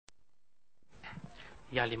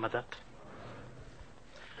Yali Madat.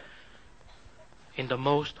 In the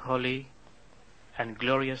most holy and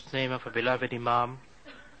glorious name of a beloved Imam,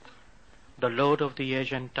 the Lord of the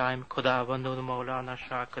age and time, Khudawandud Maulana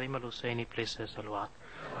Shah Karim al-Hussaini, places salawat.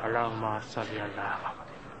 Allahumma salli ala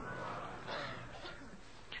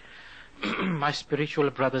Muhammad. My spiritual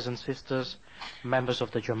brothers and sisters, members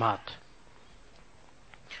of the Jamaat,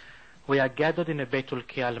 we are gathered in a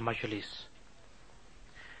baitulkha majlis,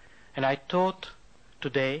 and I thought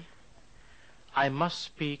today I must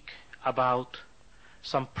speak about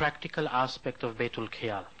some practical aspect of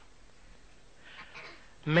baitulkha.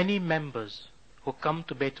 Many members who come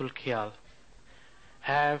to baitulkha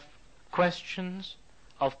have questions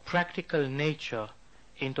of practical nature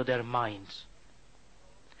into their minds,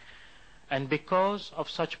 and because of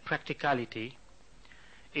such practicality,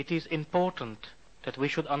 it is important that we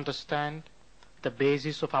should understand the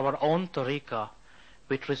basis of our own tariqah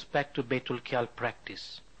with respect to baitulkha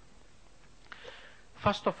practice.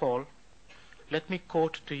 First of all, let me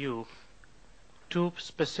quote to you two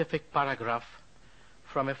specific paragraphs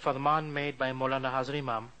from a farman made by Maulana Hazar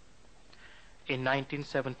Imam in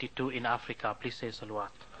 1972 in Africa. Please say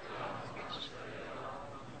salawat.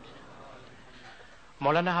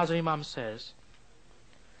 Maulana Hazar Imam says,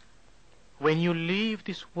 when you leave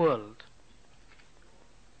this world,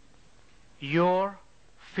 your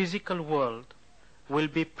physical world will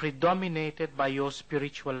be predominated by your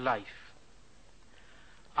spiritual life.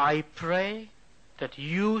 I pray that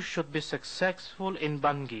you should be successful in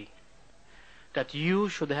Bangi, that you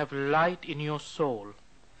should have light in your soul,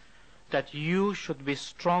 that you should be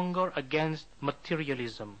stronger against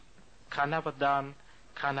materialism. Kanavadan,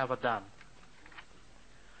 Kanavadan.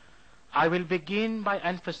 I will begin by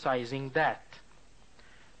emphasizing that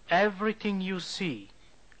everything you see,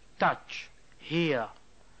 touch, hear,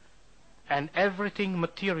 and everything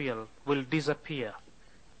material will disappear,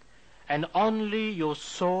 and only your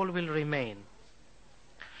soul will remain.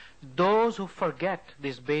 Those who forget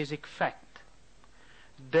this basic fact,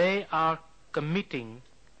 they are committing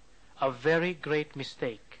a very great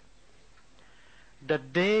mistake. The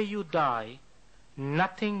day you die,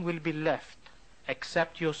 nothing will be left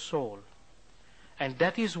except your soul, and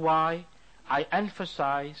that is why I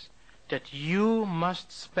emphasize that you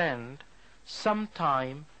must spend some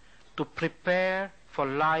time to prepare for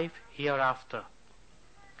life hereafter.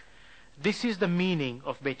 This is the meaning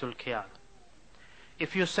of baitulkha.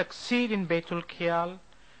 If you succeed in baitulkha,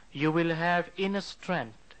 you will have inner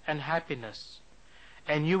strength and happiness,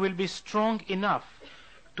 and you will be strong enough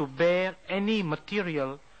to bear any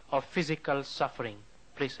material or physical suffering.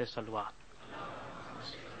 Please say salawat.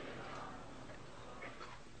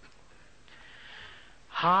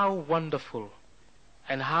 How wonderful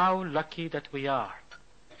and how lucky that we are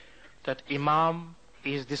that Imam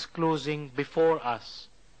is disclosing before us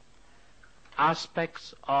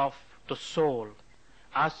aspects of the soul,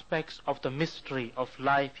 aspects of the mystery of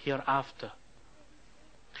life hereafter.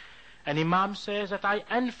 And Imam says that I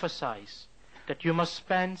emphasize that you must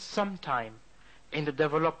spend some time in the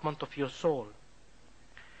development of your soul.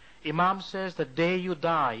 Imam says the day you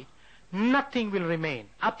die, nothing will remain,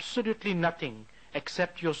 absolutely nothing,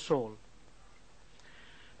 except your soul.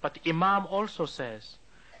 But Imam also says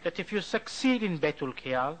that if you succeed in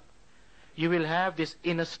baitulkha, you will have this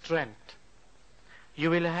inner strength, you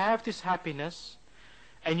will have this happiness,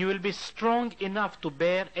 and you will be strong enough to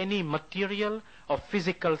bear any material or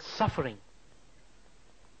physical suffering.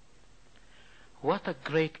 What a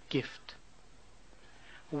great gift!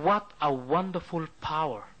 What a wonderful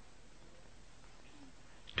power!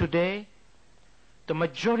 Today, the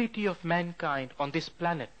majority of mankind on this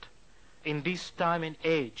planet, in this time and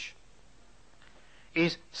age,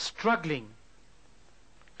 is struggling,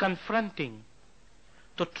 confronting,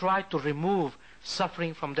 to try to remove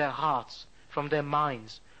suffering from their hearts, from their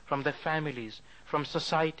minds, from their families, from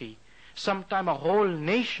society. Sometimes a whole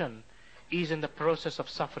nation is in the process of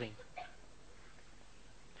suffering.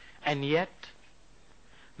 And yet,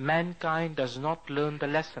 mankind does not learn the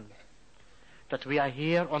lesson that we are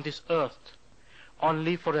here on this earth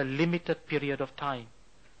only for a limited period of time.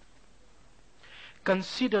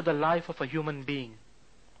 Consider the life of a human being.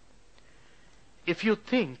 If you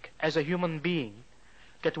think as a human being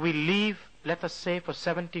that we live, let us say, for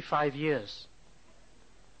 75 years,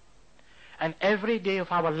 and every day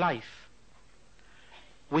of our life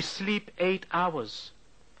we sleep 8 hours,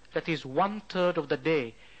 that is 1/3 of the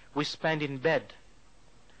day we spend in bed.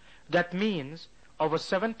 That means over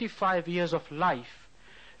 75 years of life,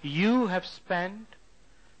 you have spent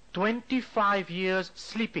 25 years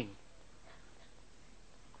sleeping.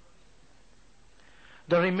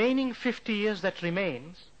 The remaining 50 years that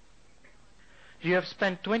remains, You have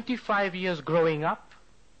spent 25 years growing up,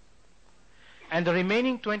 and the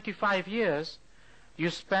remaining 25 years you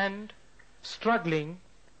spend struggling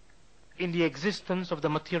in the existence of the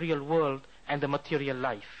material world and the material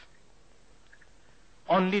life,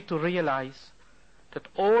 only to realize that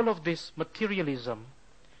all of this materialism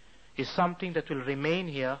is something that will remain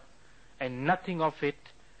here and nothing of it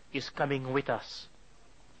is coming with us.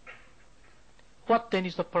 What then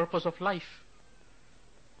is the purpose of life?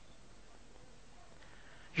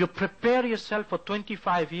 You prepare yourself for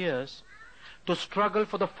 25 years to struggle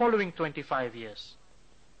for the following 25 years.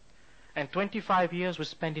 And 25 years we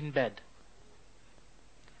spend in bed.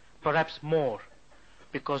 Perhaps more,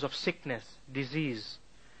 because of sickness, disease.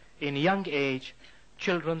 In young age,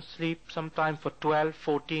 children sleep sometimes for 12,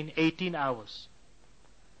 14, 18 hours.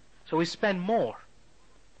 So we spend more.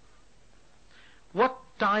 What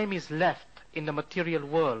time is left in the material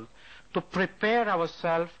world to prepare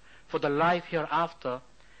ourselves for the life hereafter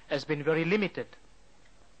has been very limited.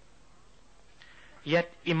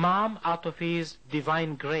 Yet Imam, out of his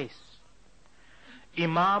divine grace,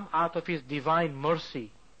 Imam, out of his divine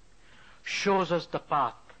mercy, shows us the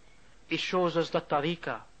path. He shows us the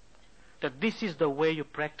tariqah, that this is the way you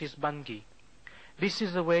practice bangi. This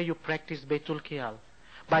is the way you practice baitulkha.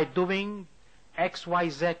 By doing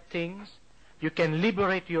XYZ things, you can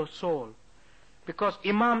liberate your soul. Because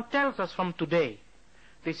Imam tells us from today,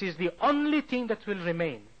 this is the only thing that will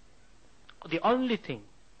remain. The only thing.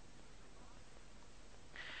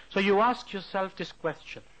 So you ask yourself this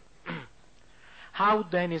question. How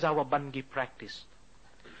then is our bangi practiced?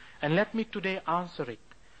 And let me today answer it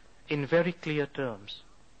in very clear terms.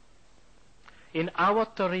 In our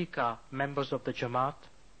tariqah, members of the Jamaat,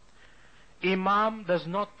 Imam does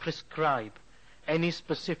not prescribe any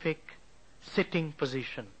specific sitting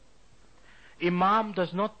position. Imam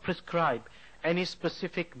does not prescribe any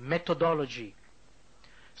specific methodology.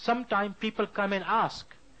 Sometimes people come and ask,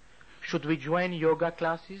 should we join yoga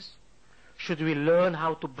classes? Should we learn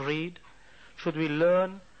how to breathe? Should we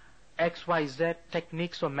learn XYZ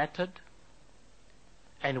techniques or method?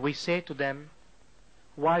 And we say to them,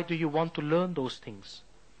 why do you want to learn those things?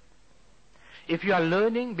 If you are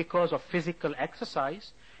learning because of physical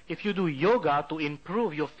exercise, if you do yoga to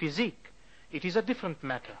improve your physique, it is a different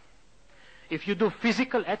matter. If you do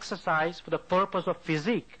physical exercise for the purpose of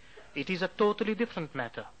physique, it is a totally different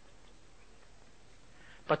matter.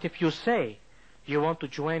 But if you say you want to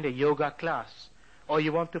join a yoga class, or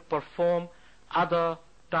you want to perform other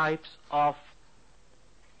types of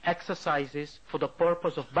exercises for the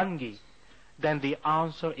purpose of bangi, then the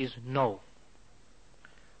answer is no.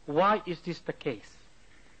 Why is this the case?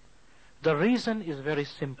 The reason is very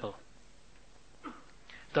simple.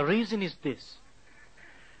 The reason is this.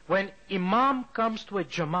 When Imam comes to a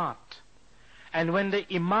Jamaat, and when the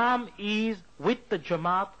Imam is with the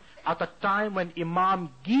Jamaat at a time when Imam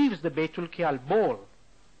gives the baitulkha bowl,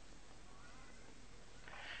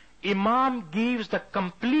 Imam gives the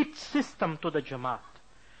complete system to the Jamaat.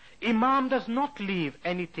 Imam does not leave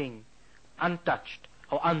anything untouched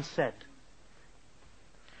or unsaid.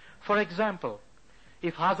 For example,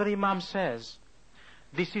 if Hazar Imam says,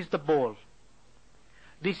 this is the bowl,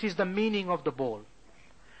 this is the meaning of the bowl,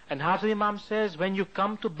 and Hazar Imam says, when you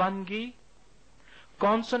come to bangi,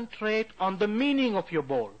 concentrate on the meaning of your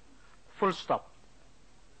bowl, full stop.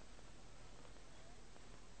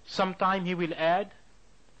 Sometime he will add,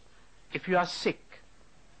 if you are sick,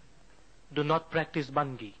 do not practice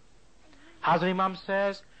bangi. Hazar Imam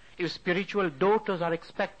says, if spiritual daughters are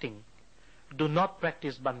expecting, do not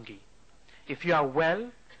practice bangi. If you are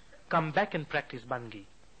well, come back and practice bangi.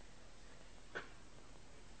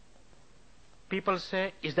 People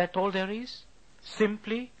say, is that all there is?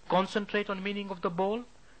 Simply concentrate on meaning of the bowl?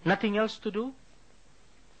 Nothing else to do?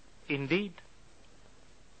 Indeed.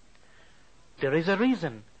 There is a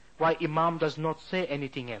reason why Imam does not say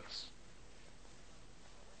anything else.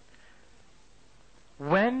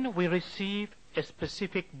 When we receive a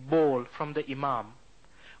specific bowl from the Imam,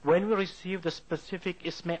 when we receive the specific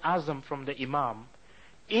Isme Azam from the Imam,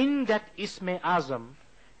 in that Isme Azam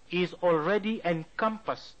is already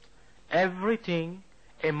encompassed everything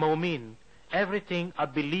a mu'min, everything a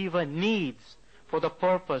believer needs for the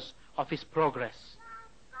purpose of his progress.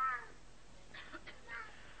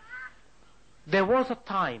 There was a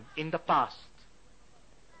time in the past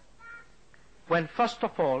when, first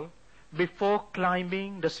of all, before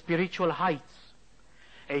climbing the spiritual heights,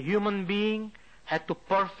 a human being had to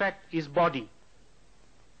perfect his body.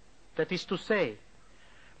 That is to say,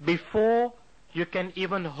 before you can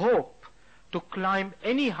even hope to climb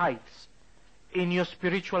any heights in your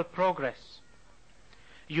spiritual progress,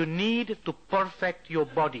 you need to perfect your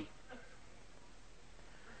body.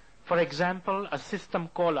 For example, a system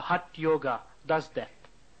called Hatha Yoga does that.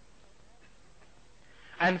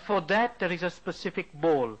 And for that there is a specific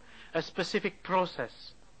bowl, a specific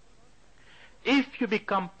process. If you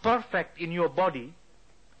become perfect in your body,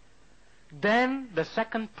 then the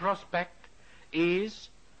second prospect is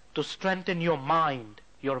to strengthen your mind,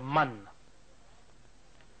 your man.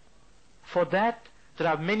 For that there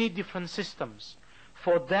are many different systems.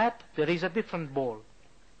 For that there is a different bowl.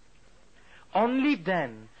 Only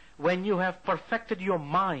then, when you have perfected your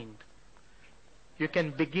mind, you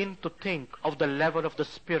can begin to think of the level of the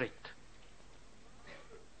spirit.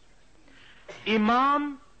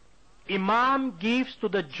 Imam gives to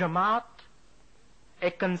the Jamaat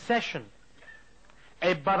a concession,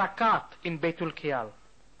 a barakat in baitulkha.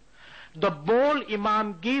 The bowl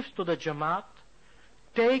Imam gives to the Jamaat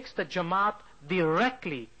takes the Jamaat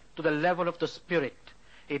directly to the level of the spirit.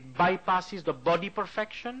 It bypasses the body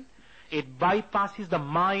perfection, it bypasses the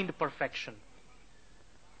mind perfection.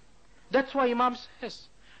 That's why Imam says,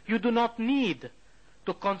 you do not need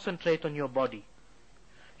to concentrate on your body.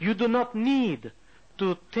 You do not need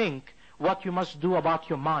to think what you must do about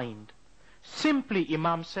your mind. Simply,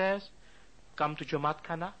 Imam says, come to Jamaat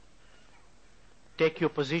Khana, take your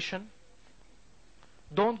position,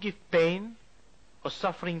 don't give pain or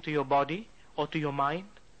suffering to your body or to your mind,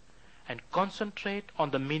 and concentrate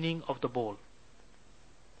on the meaning of the bowl.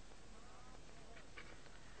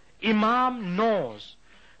 Imam knows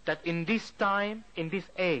that in this time, in this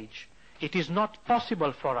age, it is not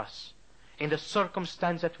possible for us, in the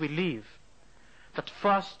circumstance that we live, that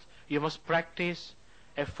first you must practice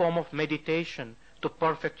a form of meditation to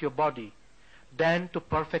perfect your body, then to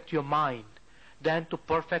perfect your mind, then to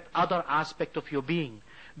perfect other aspect of your being,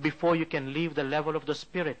 before you can leave the level of the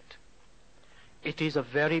spirit. It is a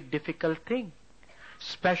very difficult thing,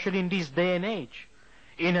 especially in this day and age,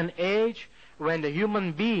 in an age when the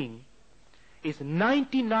human being is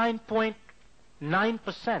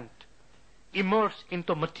 99.9% immersed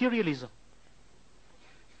into materialism.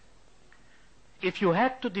 If you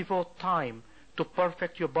had to devote time to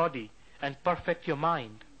perfect your body and perfect your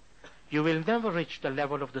mind, you will never reach the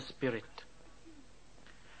level of the spirit.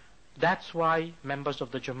 That's why, members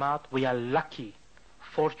of the Jamaat, we are lucky,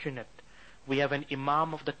 fortunate. We have an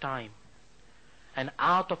Imam of the time. And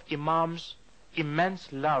out of Imam's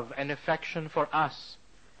immense love and affection for us,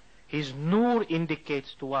 his nur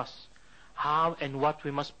indicates to us how and what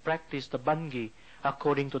we must practice the bangi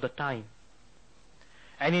according to the time.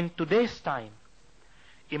 And in today's time,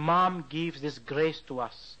 Imam gives this grace to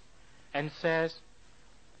us and says,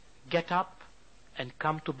 get up and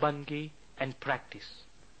come to bangi and practice.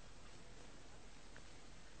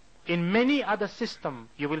 In many other systems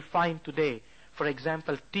you will find today, for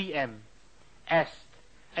example TM, EST,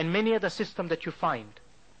 and many other systems that you find,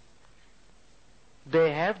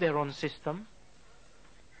 they have their own system,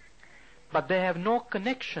 but they have no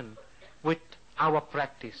connection with our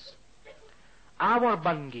practice. Our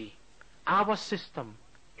bangi, our system,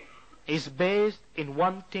 is based in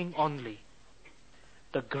one thing only,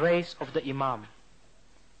 the grace of the Imam.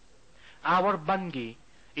 Our bangi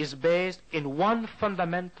is based in one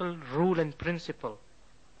fundamental rule and principle,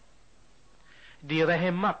 the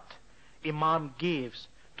rahmat Imam gives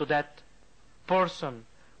to that person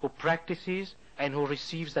who practices and who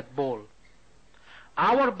receives that bowl.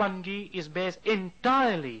 Our bangi is based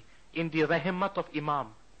entirely in the rahmat of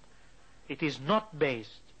Imam. It is not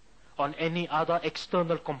based on any other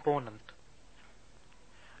external component,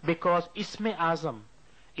 because Isme Azam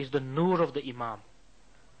is the nur of the Imam.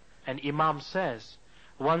 And Imam says,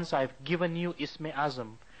 once I've given you Isme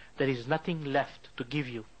Azam, there is nothing left to give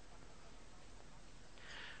you.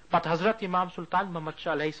 But Hazrat Imam Sultan Muhammad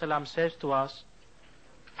Shah alayhi salam says to us,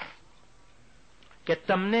 કે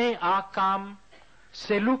તમને આ કામ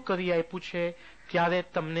સહેલું કરી આપ્યું છે ત્યારે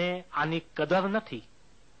તમને આની કદર નથી.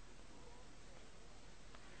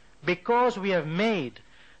 Because we have made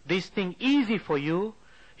this thing easy for you,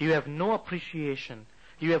 you have no appreciation,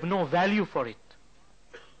 you have no value for it.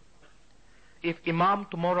 If Imam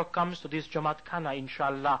tomorrow comes to this Jamaat Khana,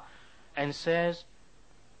 inshallah, and says,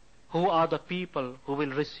 who are the people who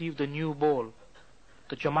will receive the new bowl,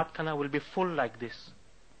 the Jamaat Khana will be full like this.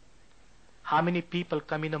 How many people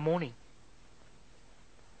come in the morning?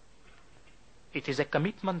 It is a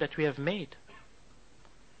commitment that we have made.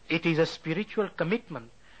 It is a spiritual commitment.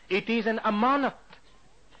 It is an amanat.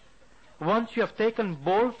 Once you have taken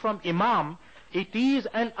bowl from Imam, it is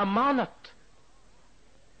an amanat.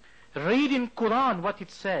 Read in Quran what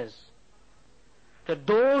it says. That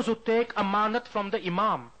those who take amanat from the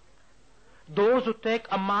Imam, those who take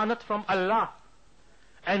amanat from Allah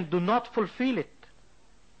and do not fulfill it,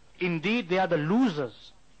 indeed they are the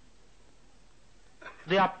losers.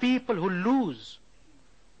 There are people who lose.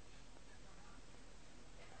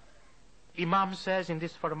 Imam says in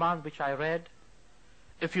this Farman which I read,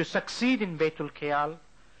 if you succeed in baitulkha,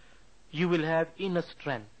 you will have inner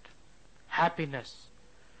strength, happiness,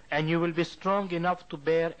 and you will be strong enough to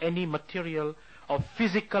bear any material or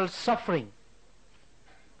physical suffering.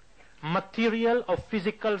 Material or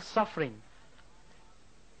physical suffering.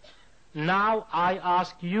 Now I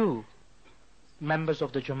ask you, members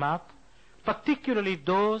of the Jamaat, particularly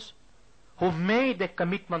those who've made a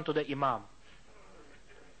commitment to the Imam,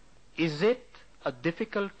 is it a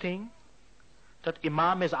difficult thing that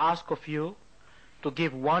Imam has asked of you to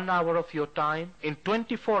give 1 hour of your time in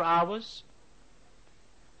 24 hours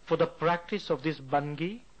for the practice of this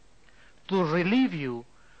bangi, to relieve you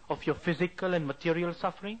of your physical and material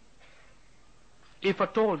suffering? If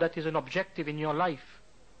at all that is an objective in your life.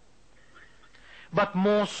 But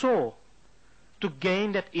more so, to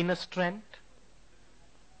gain that inner strength,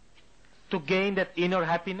 to gain that inner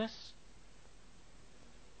happiness.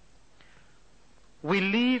 We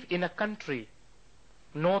live in a country,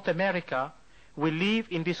 North America, we live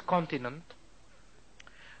in this continent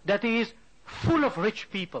that is full of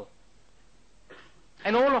rich people.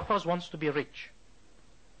 And all of us wants to be rich.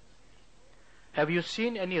 Have you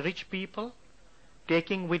seen any rich people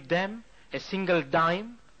taking with them a single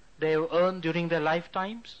dime they have earned during their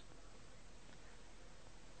lifetimes?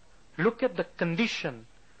 Look at the condition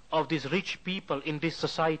of these rich people in this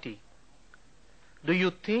society. Do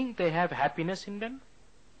you think they have happiness in them?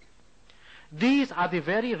 These are the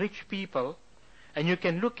very rich people, and you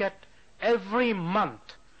can look at every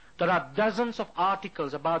month. There are dozens of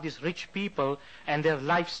articles about these rich people and their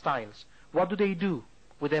lifestyles. What do they do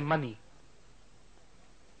with their money?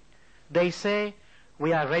 They say,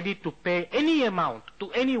 we are ready to pay any amount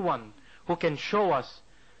to anyone who can show us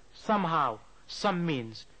somehow, some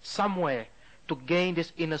means, somewhere to gain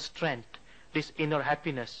this inner strength, this inner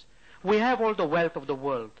happiness. We have all the wealth of the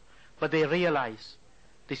world, but they realize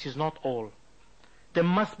this is not all. There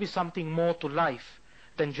must be something more to life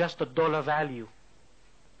than just a dollar value.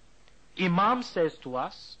 Imam says to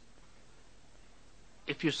us,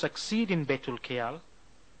 if you succeed in baitulkha,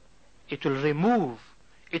 it will remove,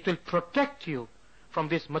 it will protect you from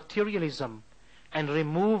this materialism and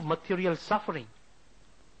remove material suffering.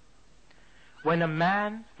 When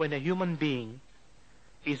a human being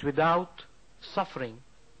is without suffering,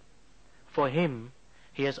 for him,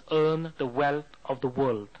 he has earned the wealth of the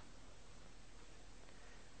world.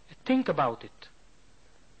 Think about it.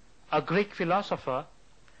 A Greek philosopher,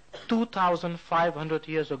 2,500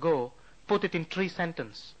 years ago, put it in 3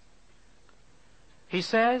 sentences. He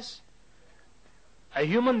says, a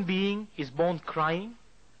human being is born crying,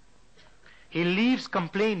 he lives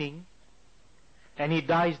complaining, and he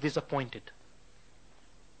dies disappointed.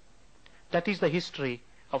 That is the history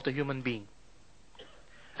of the human being.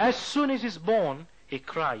 As soon as he's born, he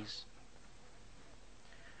cries.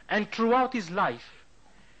 And throughout his life,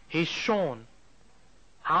 he's shown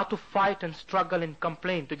how to fight and struggle and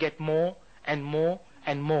complain to get more and more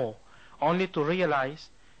and more, only to realize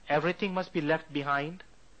everything must be left behind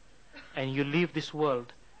and you leave this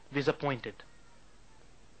world disappointed.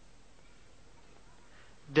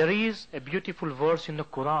 There is a beautiful verse in the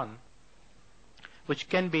Quran which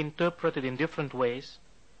can be interpreted in different ways.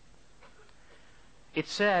 It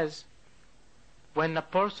says, when a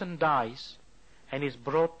person dies and is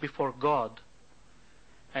brought before God,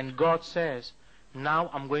 and God says, now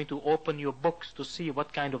I'm going to open your books to see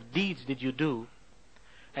what kind of deeds did you do,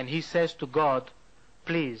 and he says to God,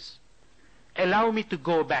 please, allow me to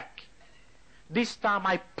go back. This time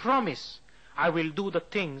I promise I will do the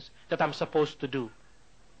things that I'm supposed to do.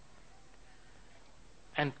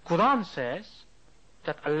 And Quran says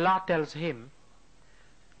that Allah tells him,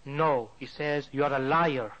 no, he says, you are a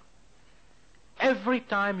liar. Every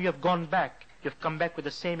time you have gone back, you've come back with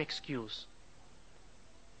the same excuse.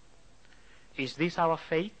 Is this our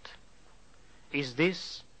fate? Is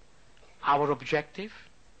this our objective?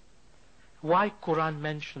 Why Quran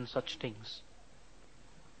mentions such things?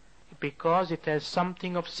 Because it has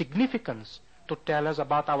something of significance to tell us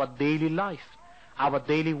about our daily life, our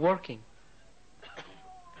daily working.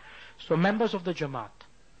 So members of the Jamaat,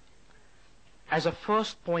 as a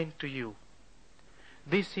first point to you,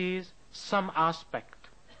 this is some aspect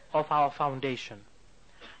of our foundation.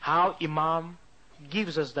 How Imam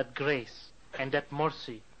gives us that grace and that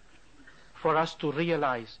mercy for us to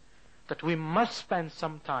realize that we must spend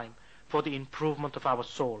some time for the improvement of our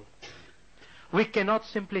soul. We cannot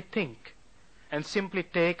simply think and simply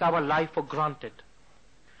take our life for granted,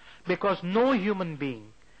 because no human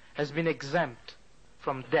being has been exempt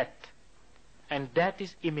from death, and death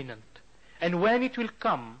is imminent. And when it will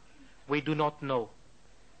come, we do not know.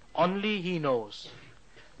 Only He knows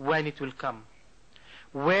when it will come,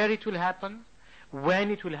 where it will happen, when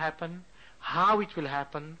it will happen, how it will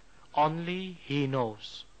happen. Only He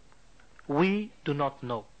knows. We do not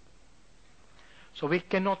know. So we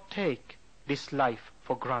cannot take this life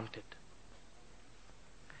for granted.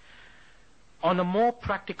 On a more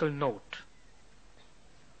practical note,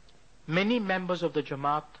 many members of the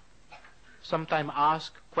Jamaat sometimes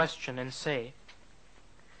ask question and say,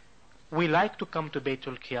 we like to come to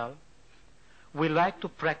baitulkha, we like to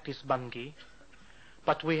practice bangi,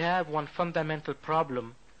 but we have one fundamental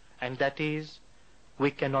problem, and that is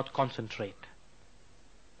we cannot concentrate.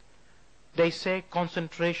 They say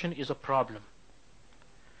concentration is a problem.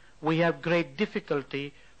 We have great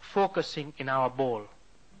difficulty focusing in our bowl.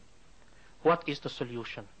 What is the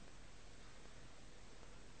solution?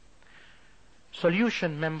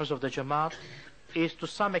 Solution, members of the Jamaat, is to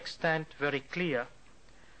some extent very clear.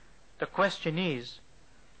 The question is,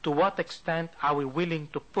 to what extent are we willing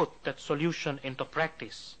to put that solution into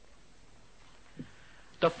practice?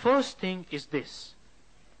 The first thing is this.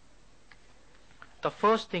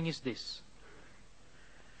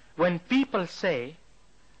 When people say,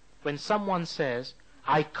 when someone says,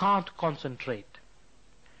 I can't concentrate,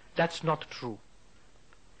 that's not true.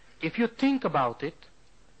 If you think about it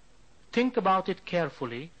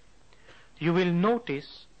carefully, you will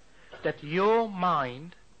notice that your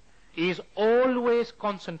mind is always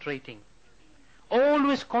concentrating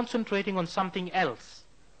on something else.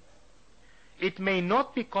 It may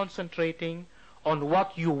not be concentrating on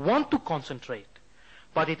what you want to concentrate,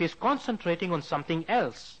 but it is concentrating on something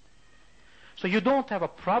else. So you don't have a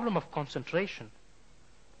problem of concentration.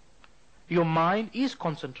 Your mind is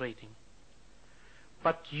concentrating,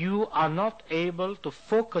 but you are not able to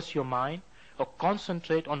focus your mind or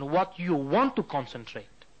concentrate on what you want to concentrate.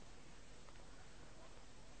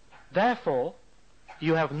 Therefore,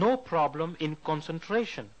 you have no problem in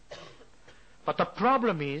concentration. But the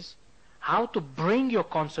problem is how to bring your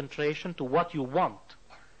concentration to what you want.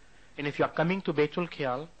 And if you are coming to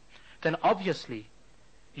baitulkha, then obviously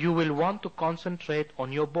you will want to concentrate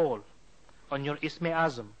on your bowl, on your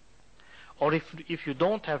ism-e-azam, or if you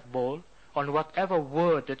don't have bowl, on whatever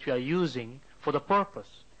word that you are using for the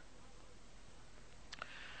purpose.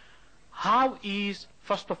 How is,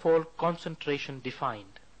 first of all, concentration defined?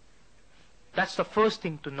 That's the first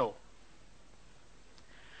thing to know.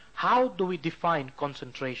 How do we define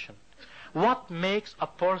concentration? What makes a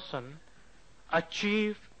person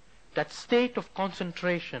achieve that state of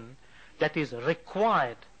concentration that is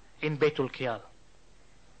required in baitulkha?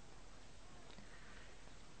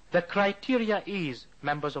 The criteria is,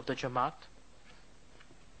 members of the Jamaat,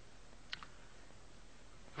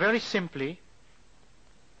 very simply,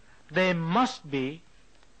 there must be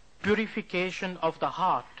purification of the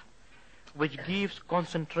heart, which gives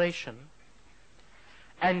concentration,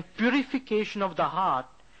 and purification of the heart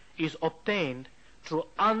is obtained through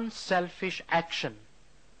unselfish action.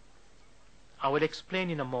 I will explain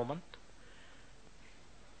in a moment.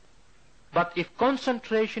 But if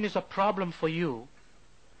concentration is a problem for you,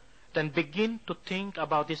 then begin to think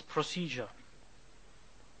about this procedure.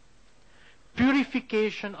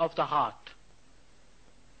 Purification of the heart.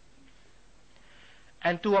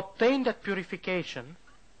 And to obtain that purification,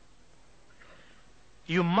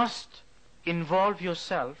 you must involve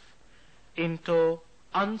yourself into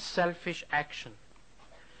unselfish action.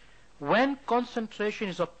 When concentration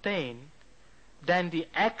is obtained, then the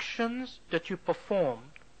actions that you perform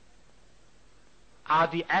are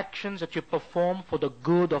the actions that you perform for the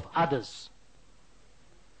good of others.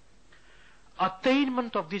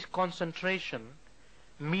 Attainment of this concentration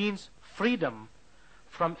means freedom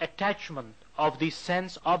from attachment of these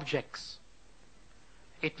sense objects.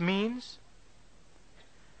 It means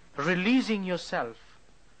releasing yourself,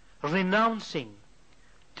 renouncing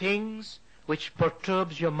things which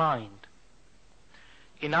perturbs your mind.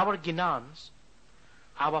 In our Ginans,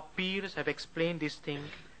 our peers have explained this thing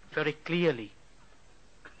very clearly.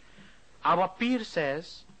 Our peer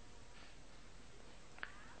says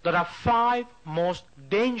there are 5 most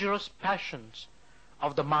dangerous passions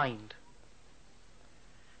of the mind.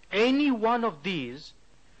 Any one of these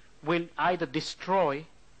will either destroy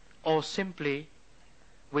or simply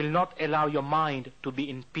will not allow your mind to be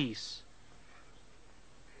in peace.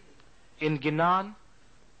 In Ginan,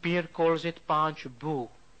 Peer calls it Panch Bhu: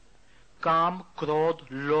 Kam, Krodh,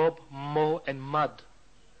 Lobh, Moh and Mad.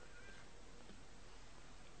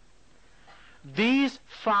 These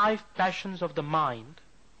 5 passions of the mind,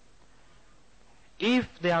 if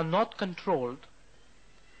they are not controlled,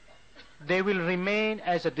 they will remain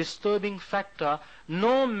as a disturbing factor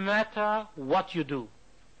no matter what you do,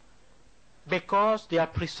 because they are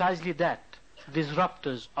precisely that,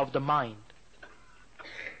 disruptors of the mind.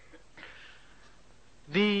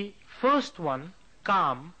 The first one,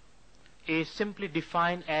 calm, is simply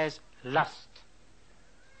defined as lust.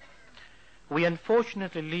 We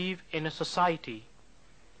unfortunately live in a society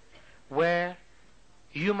where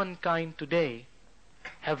humankind today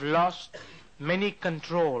have lost many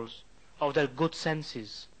controls of their good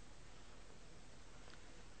senses.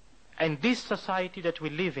 And this society that we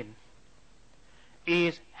live in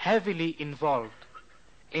is heavily involved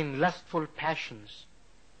in lustful passions.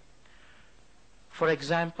 For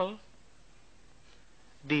example,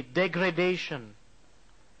 the degradation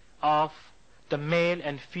of the male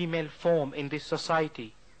and female form in this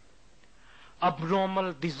society,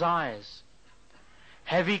 abnormal desires,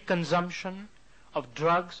 heavy consumption of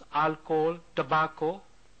drugs, alcohol, tobacco,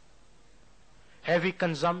 heavy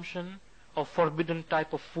consumption of forbidden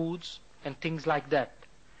type of foods and things like that.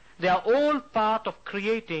 They are all part of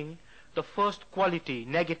creating the first quality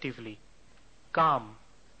negatively, calm,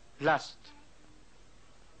 lust.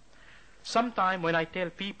 Sometime when I tell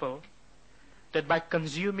people that by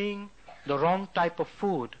consuming the wrong type of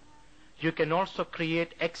food, you can also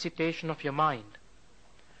create excitation of your mind.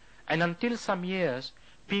 And until some years,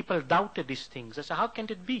 people doubted these things. I said, how can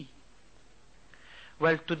it be?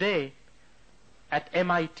 Well, today, at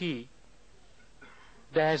MIT,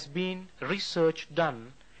 there has been research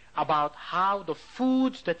done about how the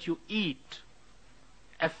foods that you eat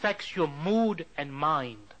affects your mood and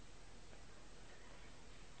mind.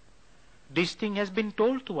 This thing has been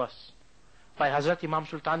told to us by Hazrat Imam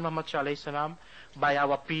Sultan Muhammad Shah alayhi salam, by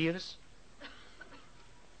our peers.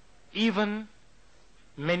 Even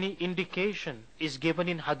many indication is given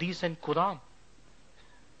in Hadith and Quran.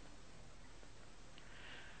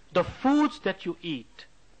 The foods that you eat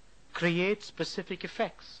create specific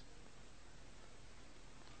effects.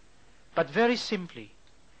 But very simply,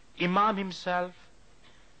 Imam himself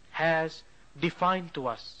has defined to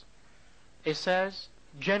us. He says,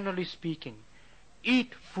 generally speaking,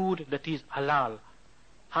 eat food that is halal.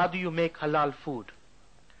 How do you make halal food?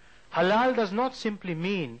 Halal does not simply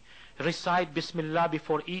mean recite Bismillah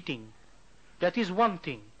before eating. That is one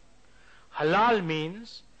thing. Halal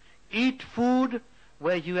means eat food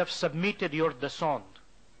where you have submitted your dasand.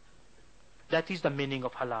 That is the meaning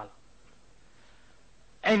of halal.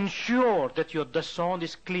 Ensure that your dasand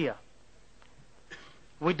is clear.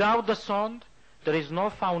 Without dasand, there is no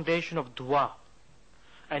foundation of dua.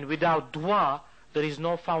 And without dua, there is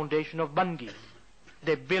no foundation of bangi.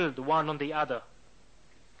 They build one on the other.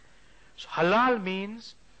 So halal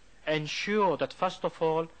means ensure that first of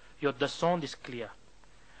all your dasand is clear.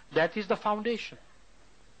 That is the foundation.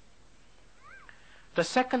 The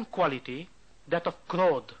second quality, that of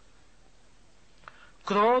krodh.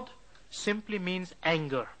 Krodh simply means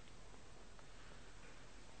anger,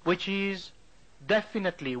 which is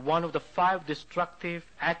definitely one of the 5 destructive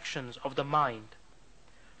actions of the mind.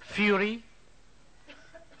 Fury,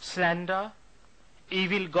 slander,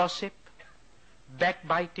 evil gossip,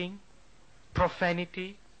 backbiting,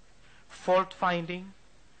 profanity, fault-finding,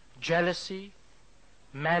 jealousy,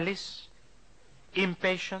 malice,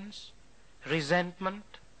 impatience, resentment,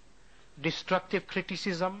 destructive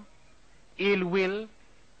criticism, ill will.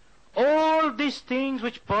 All these things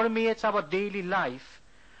which permeates our daily life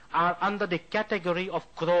are under the category of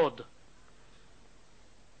krodh.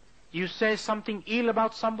 You say something ill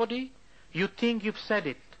about somebody, you think you've said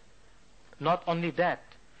it. Not only that,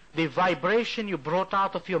 the vibration you brought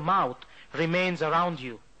out of your mouth remains around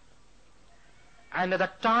you. And at the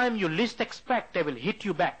time you least expect, they will hit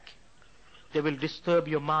you back. They will disturb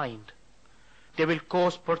your mind. They will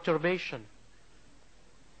cause perturbation.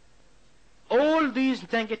 All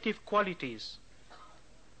these negative qualities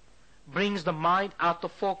brings the mind out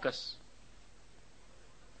of focus.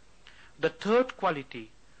 The third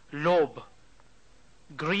quality, lobh,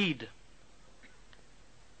 greed,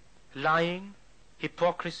 lying,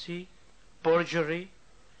 hypocrisy, perjury,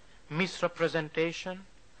 misrepresentation,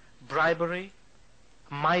 bribery,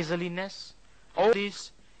 miserliness. All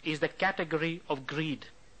this is the category of greed.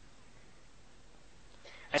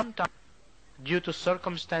 And sometimes, due to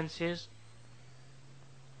circumstances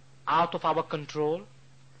out of our control,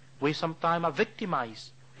 we sometimes are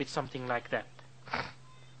victimized with something like that.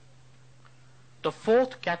 The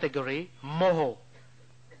fourth category, moho,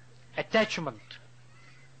 attachment,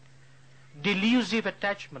 delusive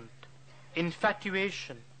attachment,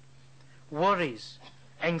 infatuation, worries,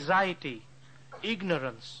 anxiety,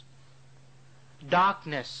 ignorance,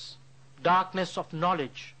 darkness, darkness of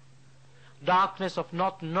knowledge, darkness of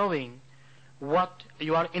not knowing what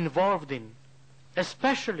you are involved in,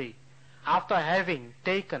 especially after having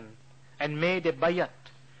taken and made a bayat,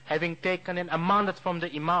 having taken an amanat from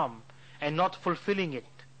the Imam and not fulfilling it.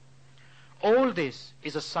 All this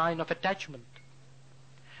is a sign of attachment.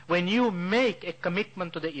 When you make a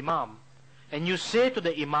commitment to the Imam and you say to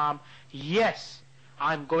the Imam, yes,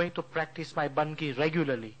 I'm going to practice my bangi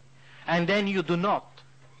regularly, and then you do not,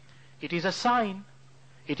 it is a sign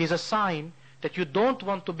that you don't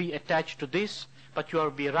want to be attached to this, but you are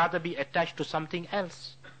rather be attached to something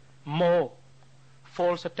else, more,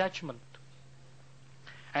 false attachment.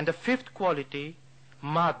 And the fifth quality,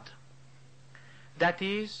 mad, that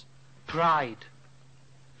is pride,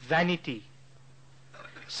 vanity,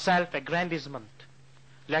 self-aggrandizement.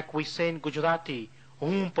 Like we say in Gujarati,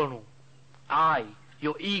 humpanu, I,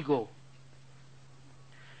 your ego.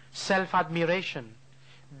 Self-admiration,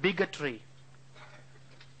 bigotry,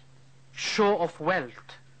 show of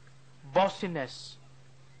wealth, bossiness,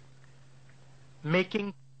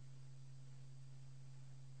 making